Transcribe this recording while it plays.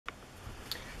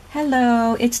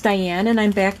Hello, it's Diane and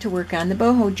I'm back to work on the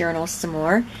boho journal some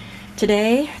more.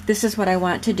 Today, this is what I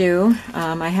want to do.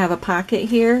 I have a pocket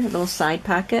here, a little side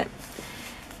pocket,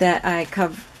 that I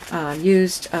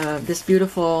used this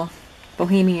beautiful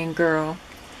Bohemian girl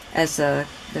as the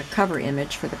cover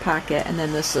image for the pocket, and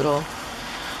then this little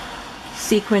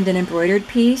sequined and embroidered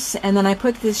piece, and then I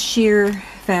put this sheer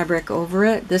fabric over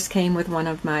it. This came with one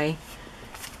of my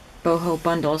boho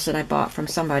bundles that I bought from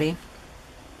somebody,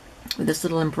 with this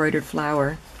little embroidered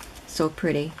flower. So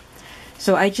pretty.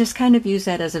 So I just kind of use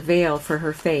that as a veil for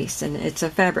her face, and it's a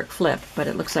fabric flip, but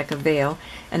it looks like a veil,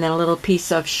 and then a little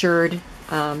piece of sheer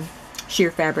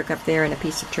fabric up there and a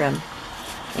piece of trim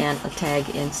and a tag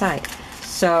inside.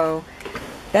 So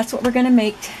that's what we're going to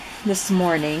make this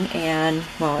morning, and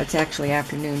well, it's actually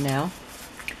afternoon now.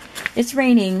 It's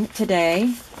raining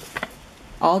today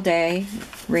all day,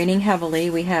 raining heavily.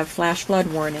 We have flash flood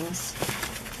warnings,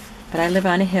 but I live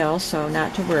on a hill, so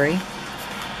not to worry.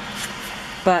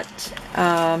 But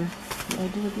what do I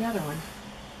do with the other one?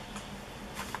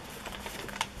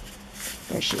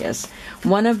 There she is.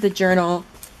 One of the journal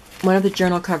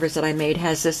covers that I made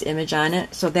has this image on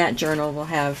it, so that journal will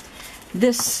have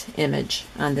this image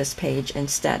on this page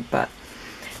instead. But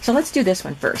so let's do this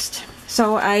one first.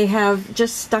 So I have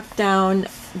just stuck down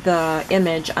the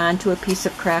image onto a piece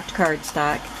of craft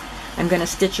cardstock. I'm going to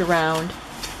stitch around.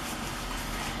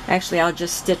 Actually, I'll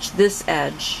just stitch this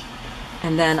edge,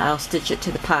 and then I'll stitch it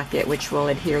to the pocket, which will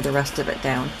adhere the rest of it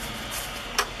down.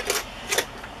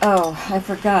 Oh, I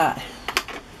forgot.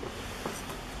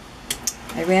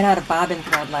 I ran out of bobbin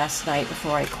thread last night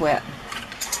before I quit.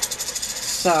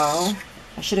 So,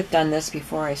 I should have done this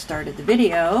before I started the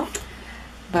video,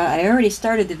 but I already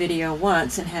started the video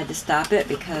once and had to stop it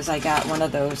because I got one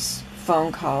of those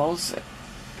phone calls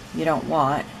you don't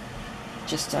want,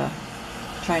 just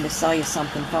trying to sell you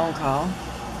something phone call.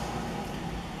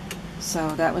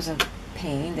 So that was a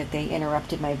pain that they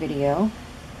interrupted my video.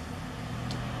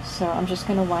 So I'm just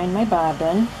going to wind my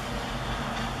bobbin.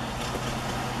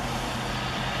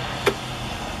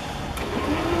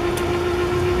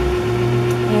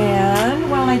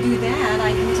 And while I do that,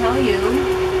 I can tell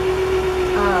you,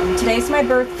 today's my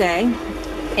birthday,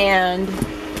 and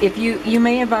if you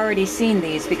may have already seen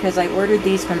these because I ordered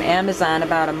these from Amazon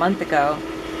about a month ago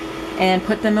and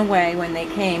put them away when they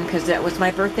came because it was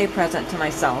my birthday present to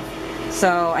myself.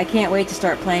 So I can't wait to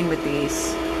start playing with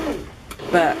these.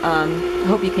 But I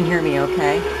hope you can hear me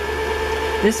okay.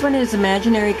 This one is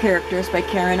Imaginary Characters by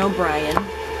Karen O'Brien.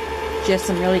 She has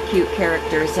some really cute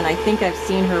characters, and I think I've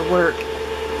seen her work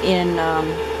in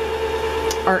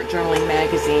Art Journaling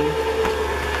magazine.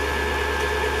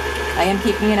 I am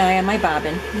keeping an eye on my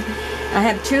bobbin. I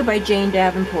have two by Jane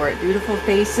Davenport, Beautiful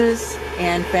Faces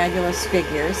and Fabulous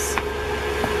Figures.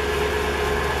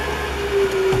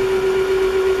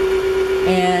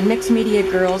 And Mixed Media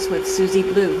Girls with Susie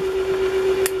Blue.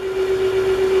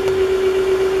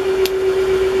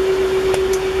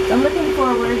 So I'm looking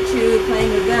forward to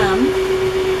playing with them.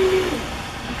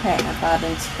 Okay, my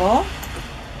bobbin's full.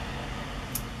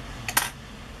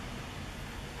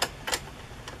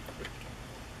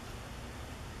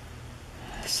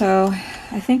 So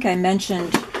I think I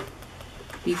mentioned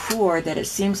before that it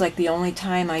seems like the only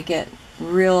time I get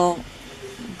real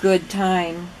good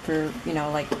time for, you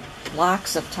know, like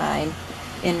blocks of time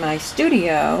in my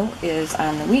studio is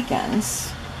on the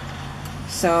weekends.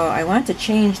 So I want to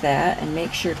change that and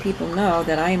make sure people know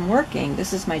that I am working.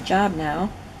 This is my job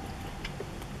now.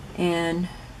 And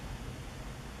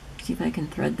see if I can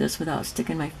thread this without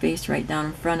sticking my face right down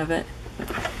in front of it.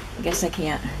 I guess I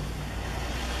can't.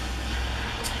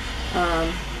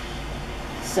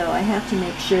 So I have to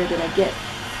make sure that I get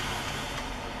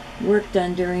work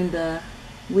done during the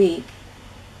week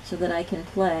so that I can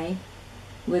play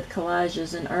with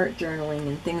collages and art journaling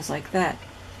and things like that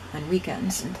on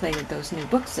weekends and play with those new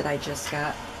books that I just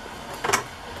got.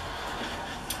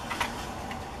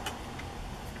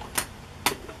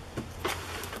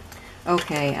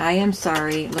 Okay, I am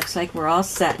sorry. Looks like we're all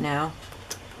set now.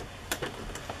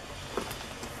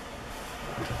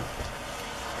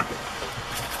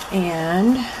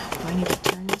 And do I need to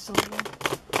turn this over?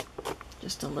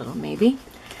 Just a little maybe.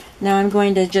 Now I'm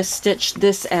going to just stitch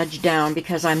this edge down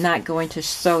because I'm not going to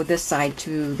sew this side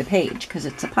to the page because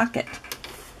it's a pocket.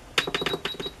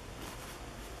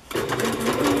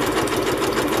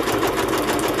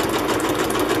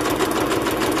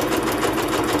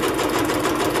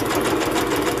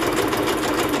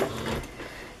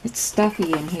 It's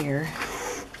stuffy in here.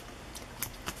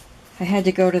 I had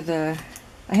to go to the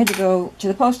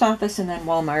post office and then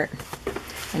Walmart.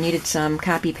 I needed some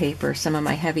copy paper, some of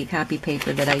my heavy copy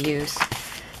paper that I use,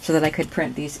 so that I could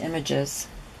print these images.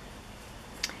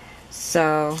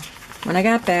 So when I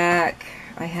got back,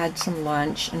 I had some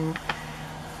lunch and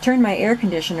turned my air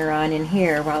conditioner on in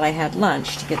here while I had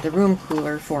lunch to get the room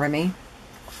cooler for me.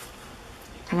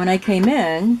 And when I came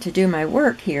in to do my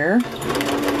work here,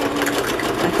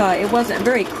 I thought it wasn't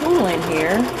very cool in here,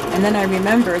 and then I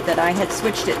remembered that I had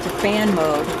switched it to fan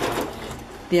mode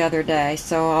the other day,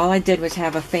 so all I did was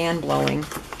have a fan blowing.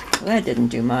 Well, that didn't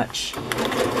do much.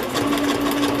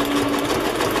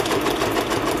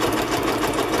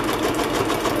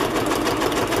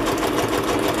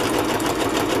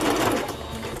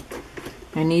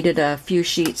 I needed a few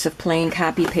sheets of plain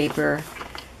copy paper,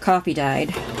 coffee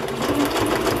dyed,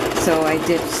 so I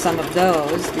did some of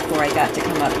those before I got to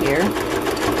come up here.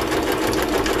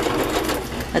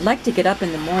 I'd like to get up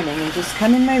in the morning and just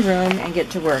come in my room and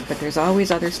get to work, but there's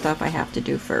always other stuff I have to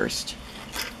do first.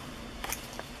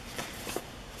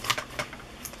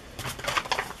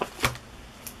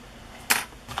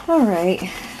 Alright,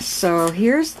 so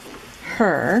here's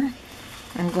her.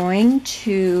 I'm going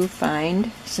to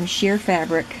find some sheer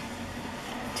fabric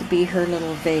to be her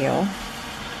little veil.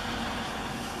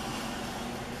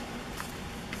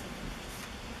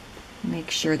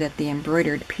 Make sure that the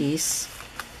embroidered piece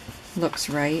looks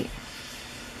right.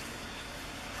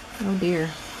 Oh dear.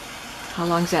 How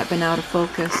long's that been out of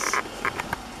focus?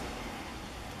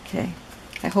 Okay.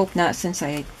 I hope not, since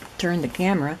I turned the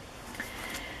camera.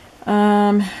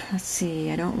 Let's see.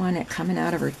 I don't want it coming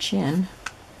out of her chin.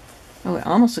 Oh, it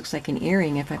almost looks like an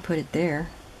earring if I put it there.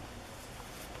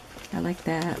 I like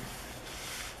that.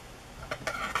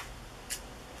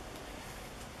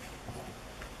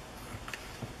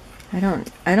 I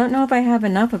don't know if I have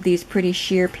enough of these pretty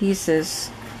sheer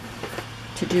pieces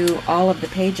to do all of the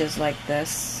pages like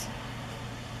this.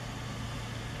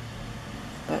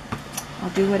 But I'll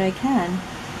do what I can.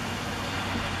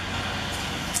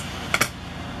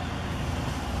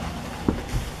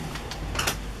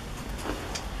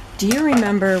 Do you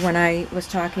remember when I was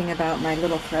talking about my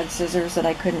little thread scissors that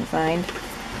I couldn't find?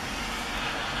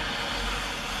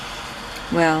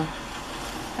 Well,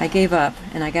 I gave up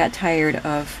and I got tired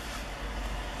of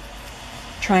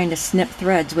trying to snip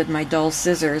threads with my dull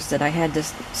scissors that I had to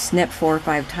snip 4 or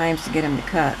 5 times to get them to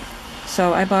cut.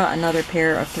 So I bought another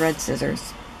pair of thread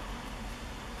scissors.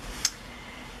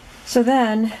 So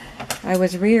then I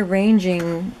was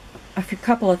rearranging a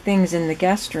couple of things in the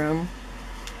guest room,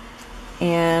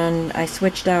 and I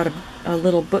switched out a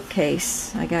little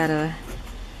bookcase. I got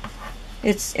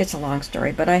it's a long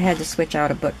story, but I had to switch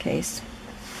out a bookcase.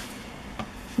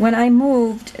 When I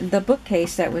moved the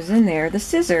bookcase that was in there, the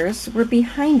scissors were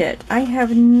behind it. I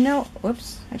have no,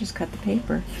 whoops, I just cut the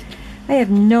paper. I have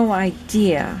no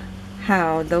idea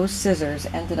how those scissors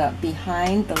ended up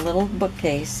behind the little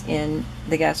bookcase in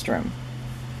the guest room.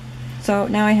 So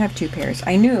now I have 2 pairs.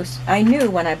 I knew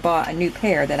when I bought a new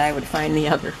pair that I would find the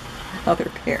other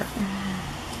pair.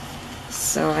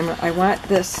 So I want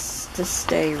this to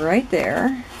stay right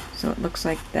there. So it looks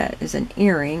like that is an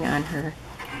earring on her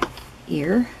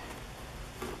ear.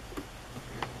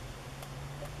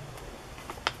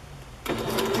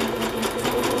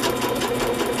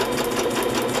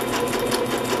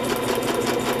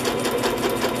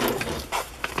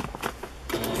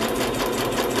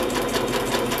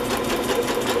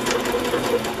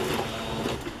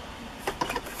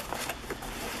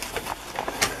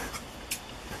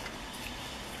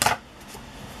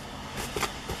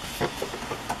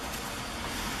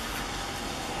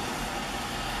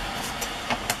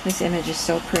 This image is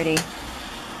so pretty.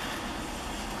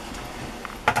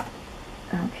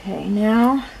 Okay,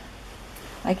 now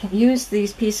I can use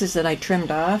these pieces that I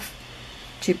trimmed off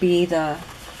to be the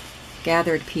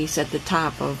gathered piece at the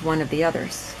top of one of the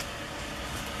others.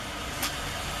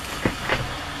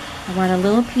 I want a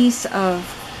little piece of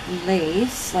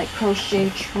lace, like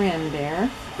crochet trim there.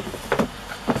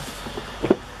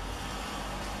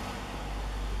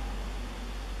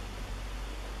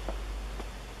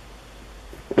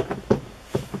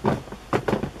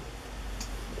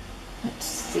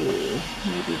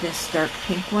 This dark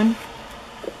pink one.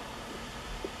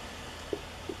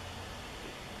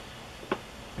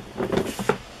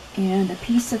 And a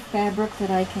piece of fabric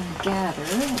that I can gather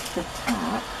at the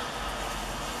top.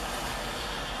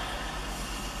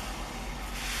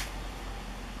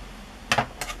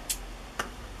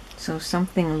 So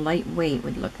something lightweight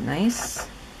would look nice.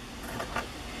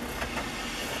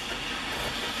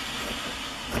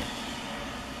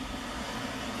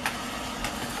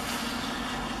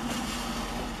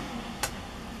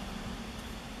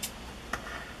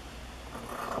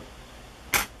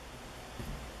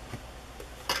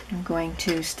 I'm going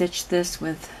to stitch this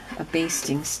with a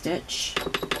basting stitch.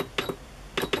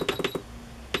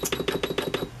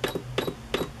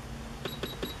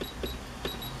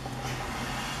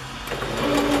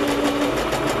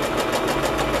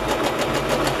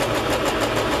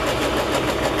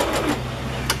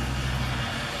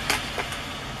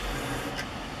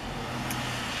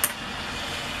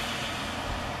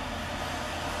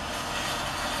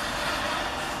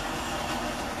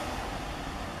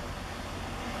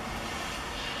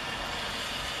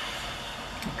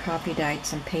 coffee dyed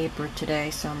some paper today,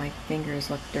 so my fingers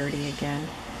look dirty again.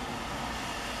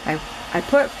 I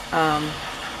put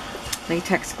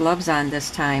latex gloves on this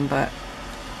time, but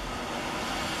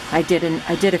I did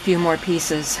a few more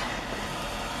pieces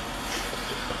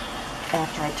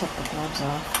after I took the gloves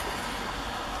off.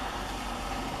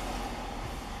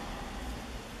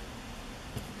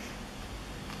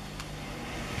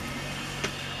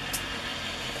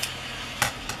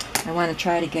 I want to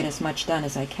try to get as much done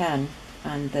as I can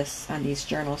on these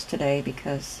journals today,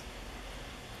 because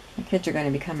my kids are going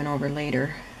to be coming over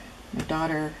later. My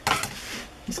daughter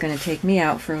is going to take me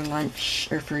out for lunch,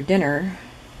 or for dinner,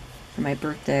 for my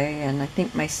birthday, and I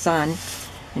think my son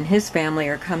and his family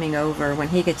are coming over when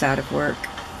he gets out of work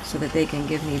so that they can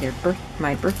give me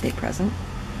my birthday present.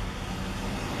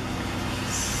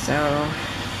 So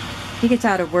he gets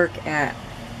out of work at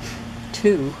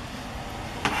 2.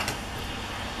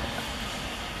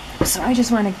 So I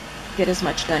just want to get as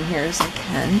much done here as I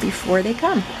can before they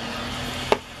come.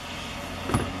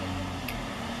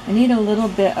 I need a little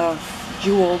bit of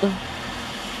jeweled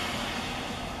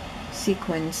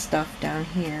sequin stuff down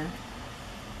here.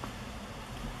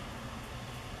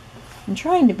 I'm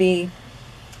trying to be,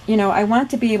 I want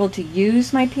to be able to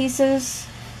use my pieces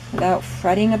without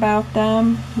fretting about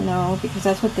them, because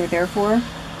that's what they're there for.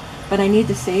 But I need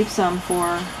to save some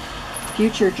for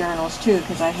future journals too,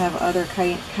 because I have other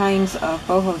kinds of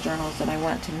boho journals that I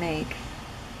want to make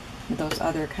with those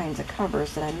other kinds of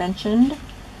covers that I mentioned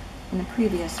in a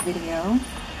previous video.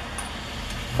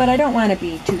 But I don't want to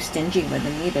be too stingy with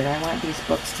them either. I want these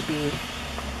books to be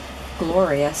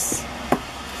glorious.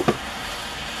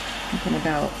 Thinking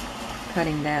about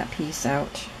cutting that piece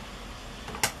out.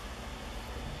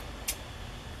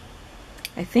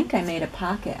 I think I made a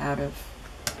pocket out of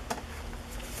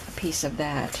a piece of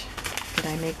that. Did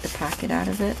I make the pocket out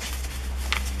of it?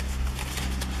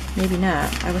 Maybe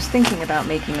not. I was thinking about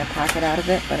making a pocket out of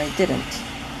it, but I didn't.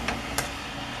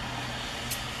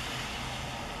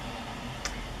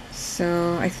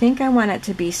 So I think I want it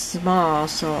to be small,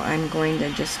 so I'm going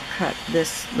to just cut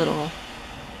this little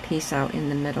piece out in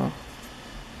the middle.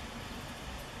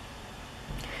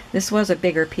 This was a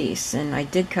bigger piece, and I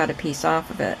did cut a piece off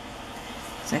of it,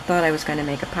 so I thought I was going to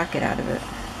make a pocket out of it.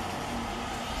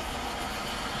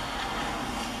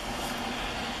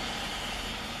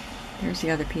 There's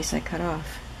the other piece I cut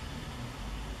off.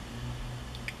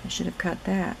 I should have cut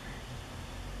that.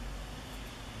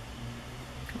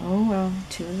 Oh well,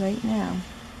 too late now.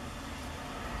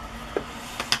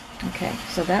 Okay,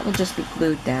 so that will just be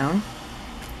glued down.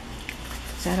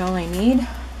 Is that all I need?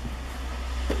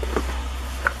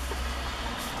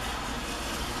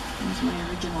 Here's my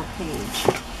original page.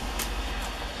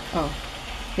 Oh,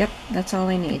 yep, that's all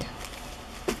I need.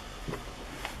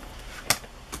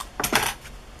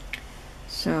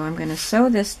 So I'm going to sew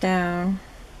this down.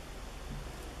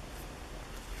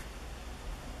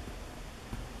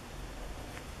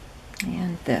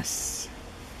 And this.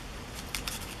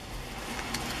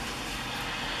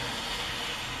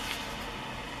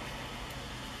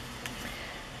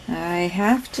 I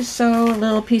have to sew a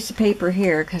little piece of paper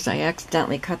here because I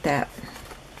accidentally cut that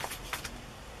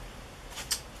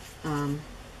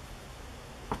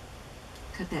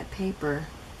paper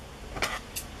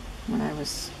when I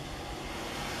was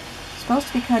supposed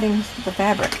to be cutting the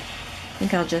fabric. I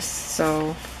think I'll just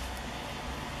sew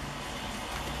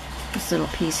this little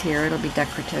piece here. It'll be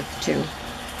decorative too.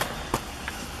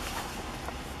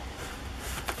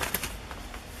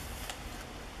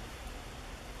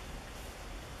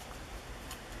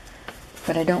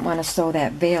 But I don't want to sew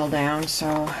that veil down,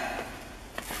 so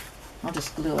I'll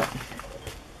just glue it.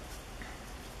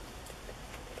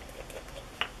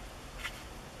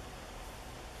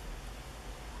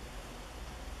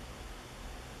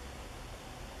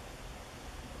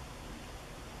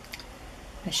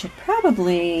 I should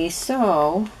probably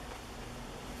sew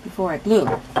before I glue,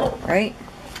 right?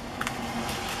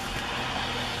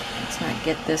 Let's not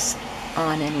get this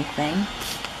on anything.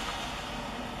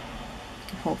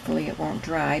 Hopefully it won't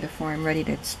dry before I'm ready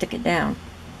to stick it down.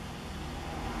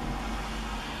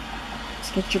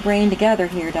 Let's get your brain together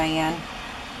here, Diane.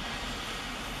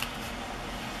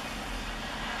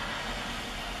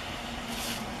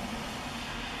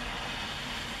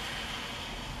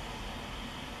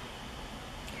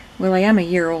 Well, I am a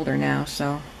year older now,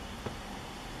 so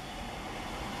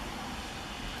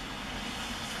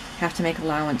have to make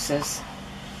allowances.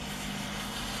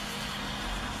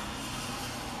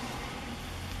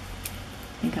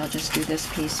 I think I'll just do this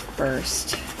piece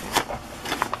first.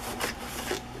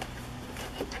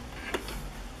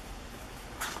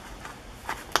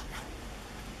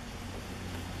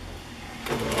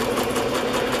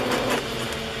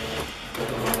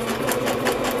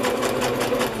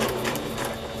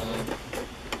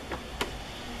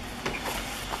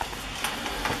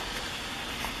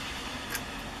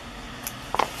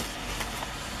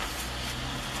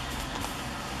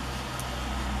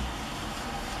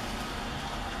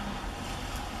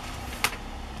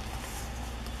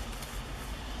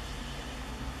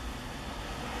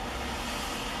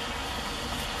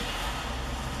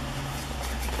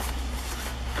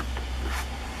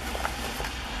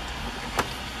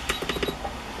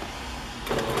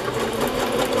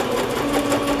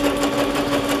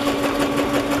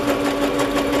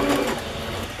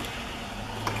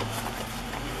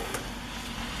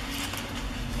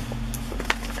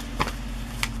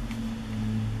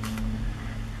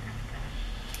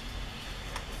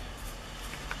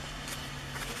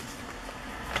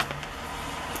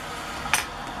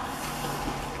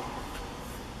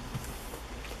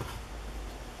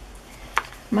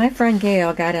 My friend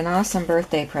Gail got an awesome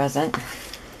birthday present.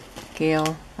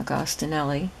 Gail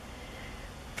Agostinelli.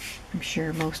 I'm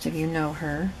sure most of you know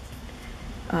her.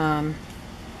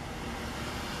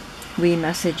 We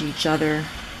message each other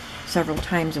several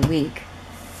times a week.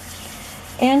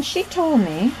 And she told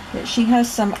me that she has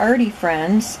some artsy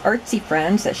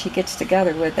friends that she gets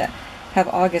together with that have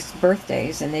August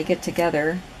birthdays, and they get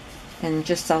together and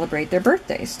just celebrate their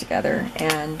birthdays together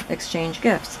and exchange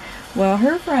gifts. Well,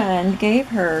 her friend gave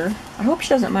her, I hope she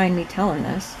doesn't mind me telling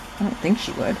this, I don't think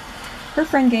she would. Her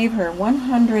friend gave her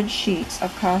 100 sheets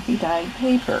of coffee dyed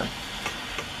paper.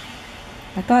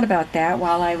 I thought about that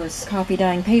while I was coffee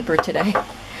dyeing paper today.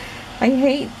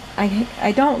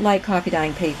 I don't like coffee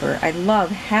dyeing paper. I love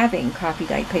having coffee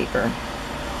dyed paper.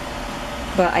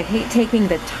 But I hate taking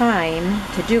the time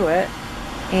to do it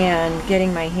and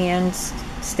getting my hands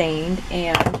stained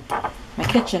and my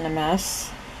kitchen a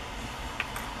mess.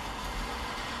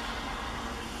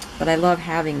 But I love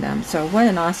having them. So what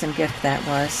an awesome gift that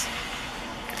was.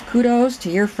 Kudos to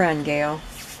your friend, Gail.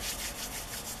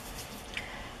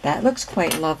 That looks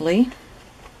quite lovely.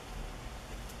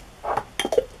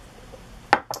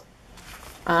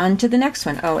 On to the next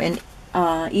one. Oh, and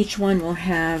each one will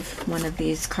have one of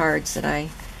these cards that I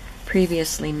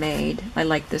previously made. I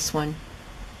like this one.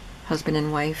 Husband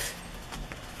and wife.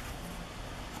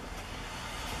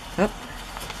 Oh,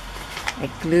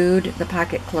 I glued the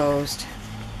pocket closed.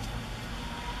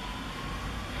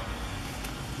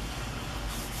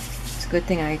 It's a good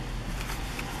thing I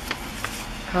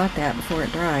caught that before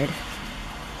it dried.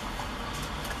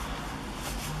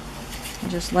 I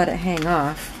just let it hang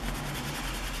off,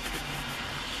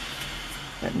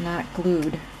 but not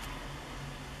glued.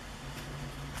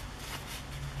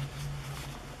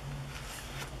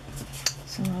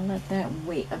 So I'll let that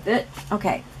wait a bit.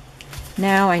 Okay,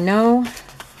 now I know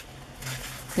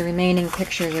the remaining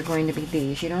pictures are going to be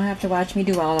these. You don't have to watch me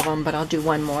do all of them, but I'll do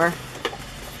one more.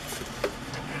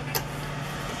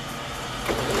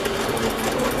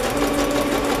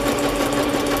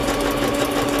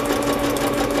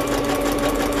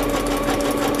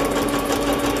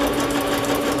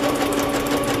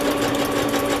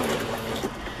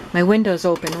 My window's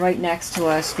open right next to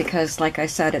us because, like I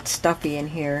said, it's stuffy in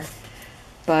here.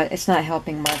 But it's not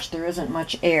helping much. There isn't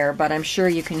much air, but I'm sure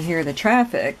you can hear the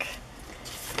traffic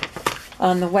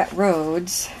on the wet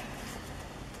roads.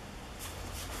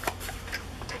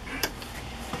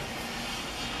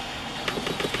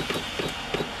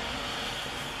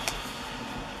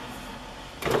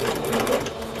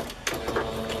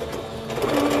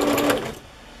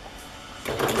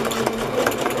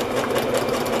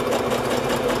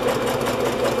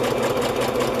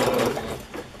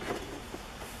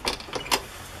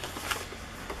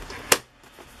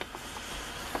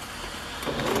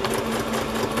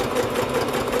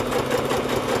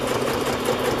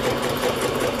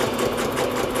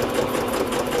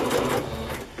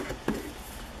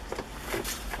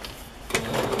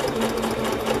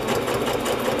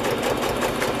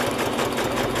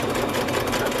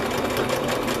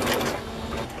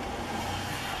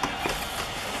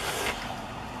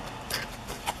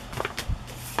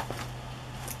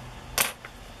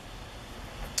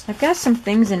 I've got some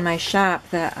things in my shop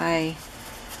that I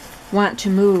want to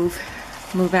move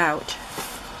out.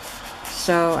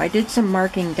 So I did some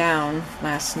marking down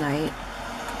last night.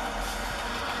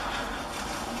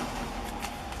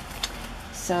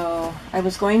 So I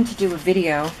was going to do a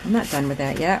video. I'm not done with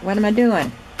that yet. What am I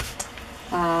doing?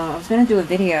 I was going to do a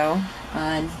video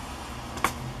on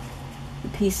the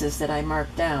pieces that I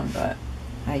marked down, but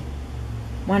I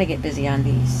want to get busy on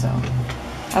these, so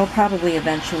I'll probably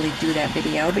eventually do that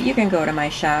video, but you can go to my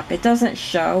shop. It doesn't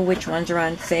show which ones are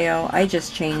on sale. I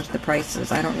just changed the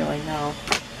prices. I don't really know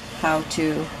how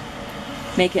to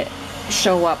make it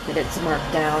show up that it's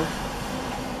marked down.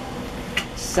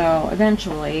 So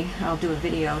eventually I'll do a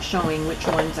video showing which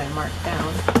ones I marked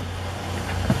down.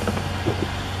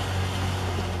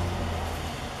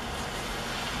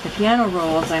 The piano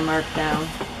rolls I marked down.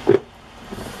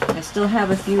 I still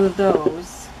have a few of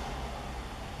those.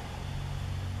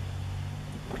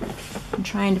 I'm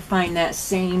trying to find that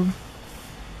same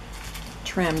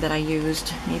trim that I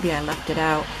used. Maybe I left it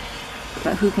out.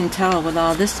 But who can tell with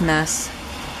all this mess?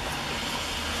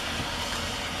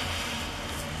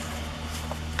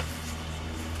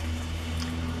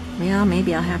 Well,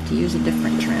 maybe I'll have to use a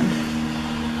different trim.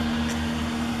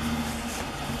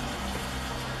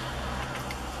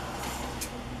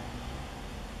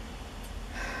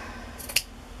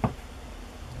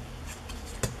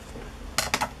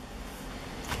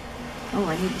 Oh,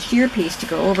 I need the shear piece to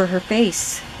go over her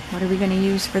face. What are we going to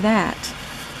use for that?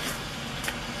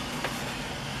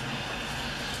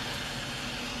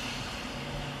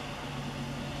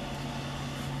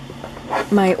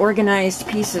 my organized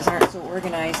pieces aren't so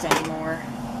organized anymore.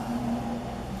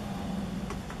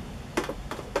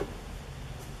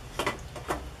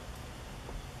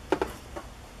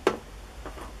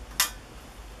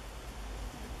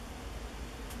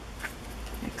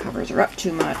 It covers her up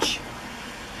too much.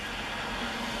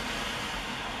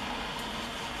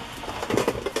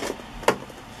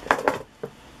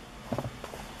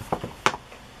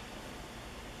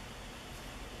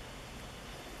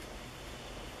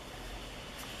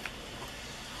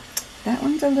 That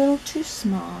one's a little too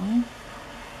small.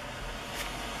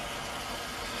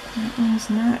 That one's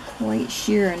not quite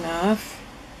sheer enough.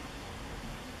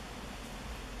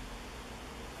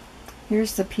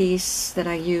 Here's the piece that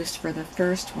I used for the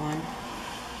first one.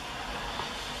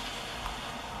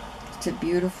 It's a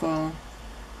beautiful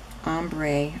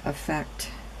ombre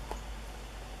effect.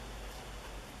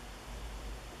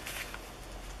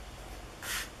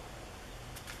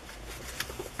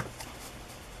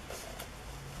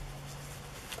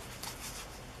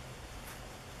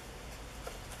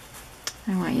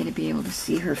 I want you to be able to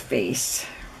see her face.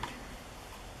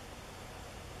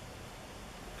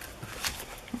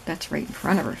 That's right in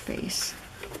front of her face.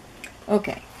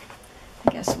 Okay,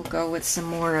 I guess we'll go with some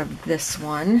more of this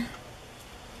one.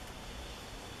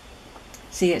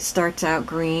 See, it starts out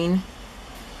green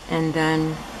and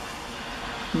then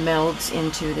melds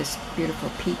into this beautiful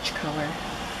peach color.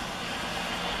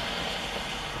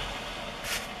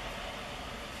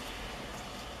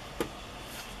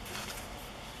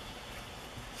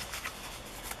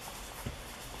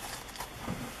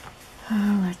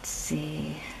 Oh, let's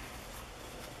see.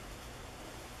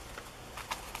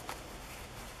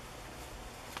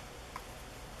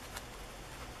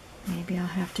 Maybe I'll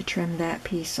have to trim that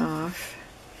piece off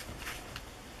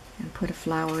and put a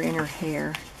flower in her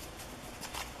hair.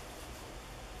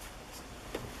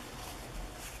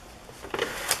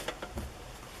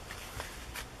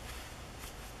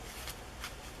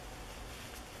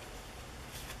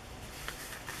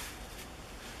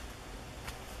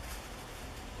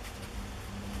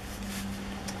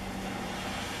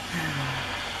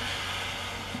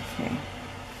 Okay.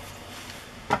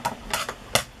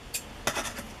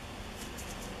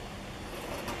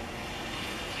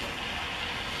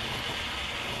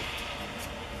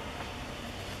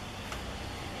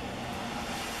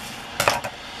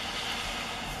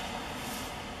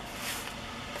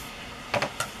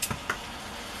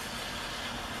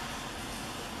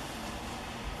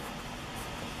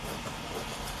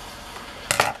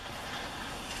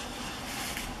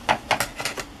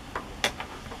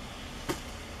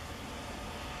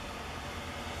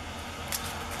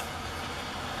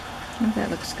 Oh,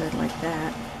 that looks good like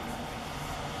that.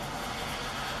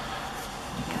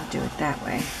 Maybe I'll do it that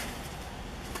way.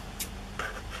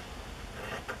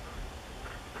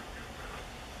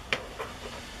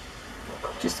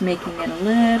 Just making it a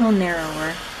little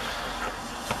narrower.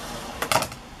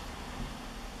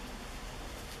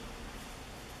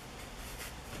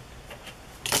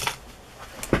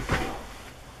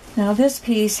 Now this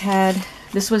piece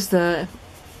this was the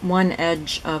one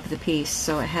edge of the piece,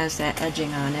 so it has that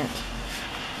edging on it.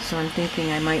 So I'm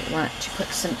thinking I might want to put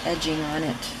some edging on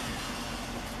it.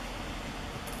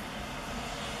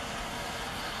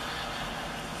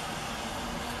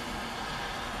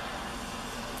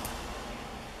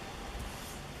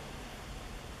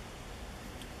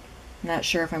 Not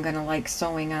sure if I'm going to like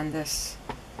sewing on this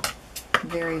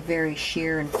very, very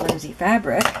sheer and flimsy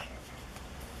fabric.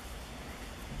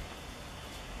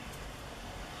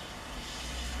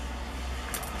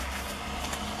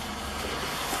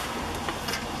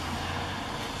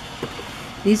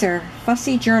 These are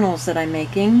fussy journals that I'm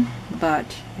making,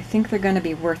 but I think they're going to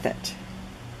be worth it.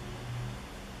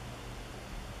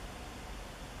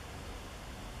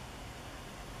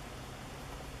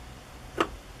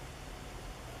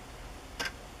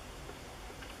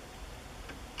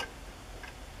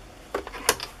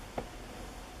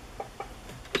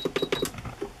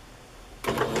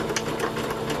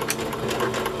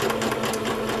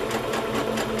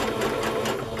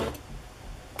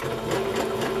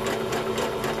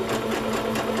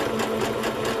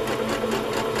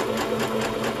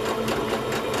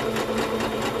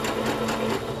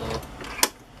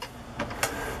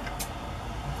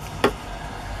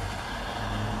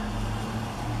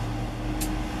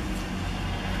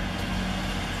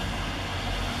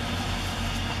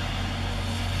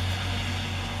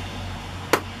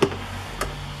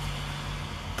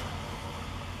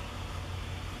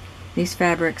 These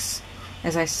fabrics,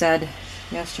 as I said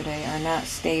yesterday, are not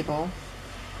stable.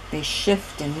 They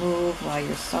shift and move while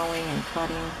you're sewing and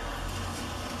cutting.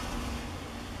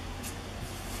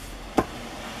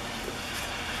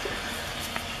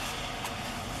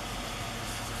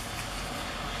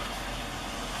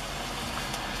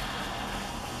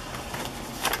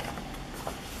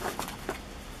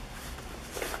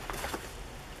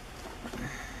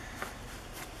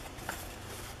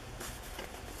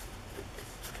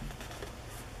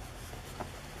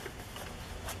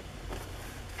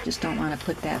 Just don't want to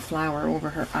put that flower over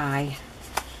her eye.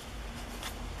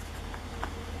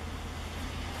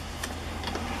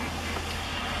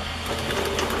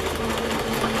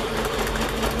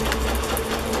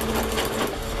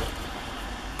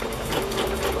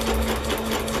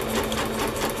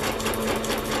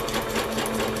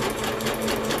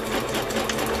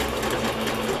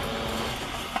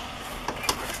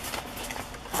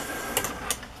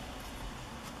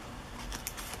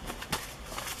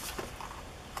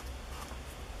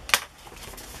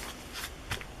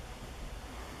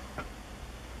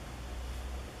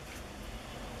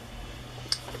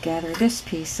 Gather this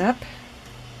piece up.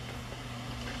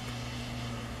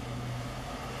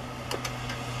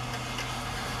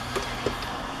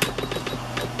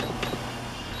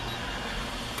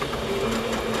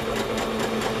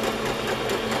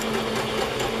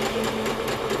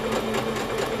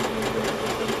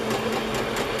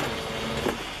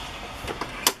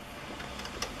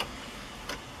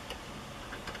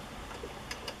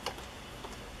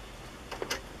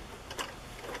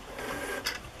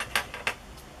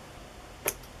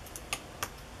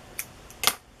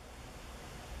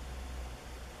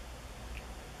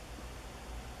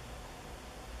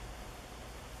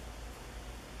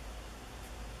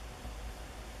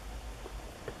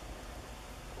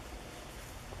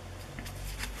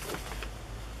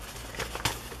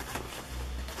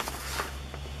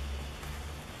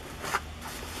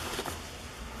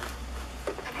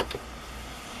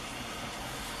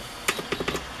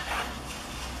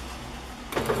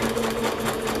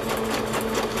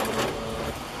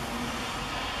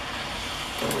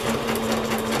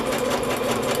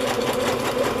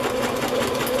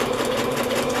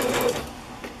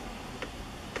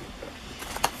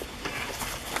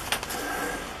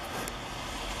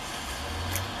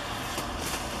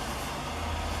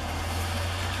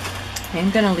 I'm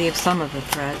going to leave some of the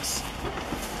threads.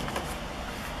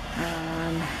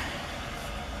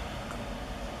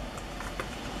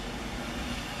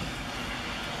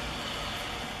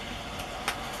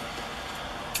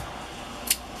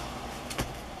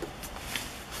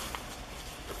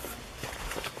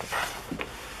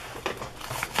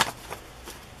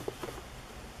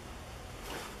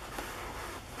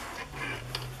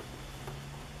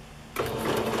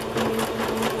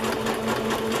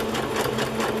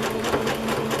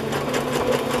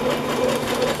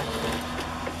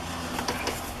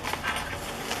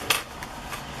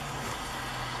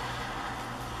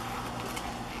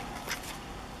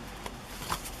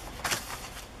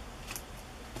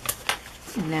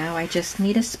 Now I just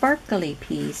need a sparkly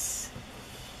piece.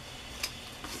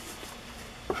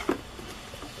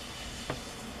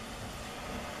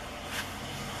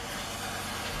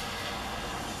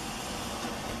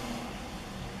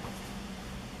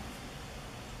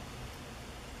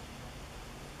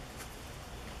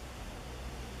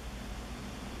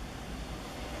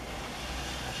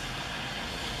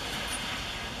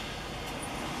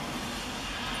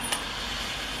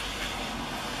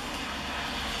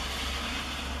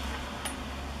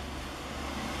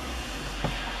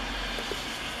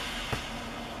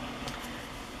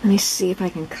 Let me see if I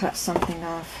can cut something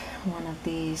off one of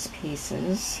these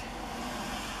pieces.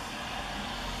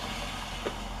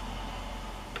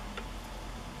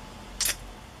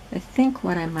 I think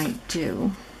what I might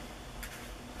do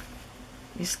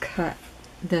is cut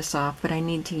this off, but I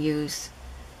need to use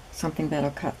something that'll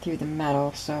cut through the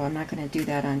metal, so I'm not going to do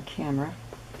that on camera.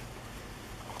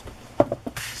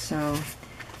 So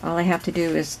all I have to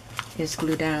do is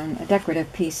glue down a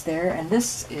decorative piece there, and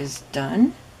this is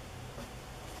done.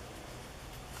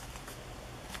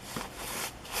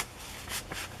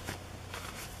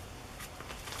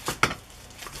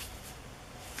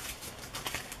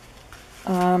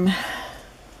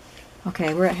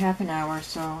 Okay, we're at half an hour,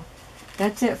 so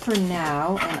that's it for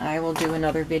now, and I will do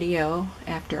another video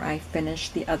after I finish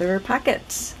the other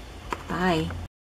pockets. Bye.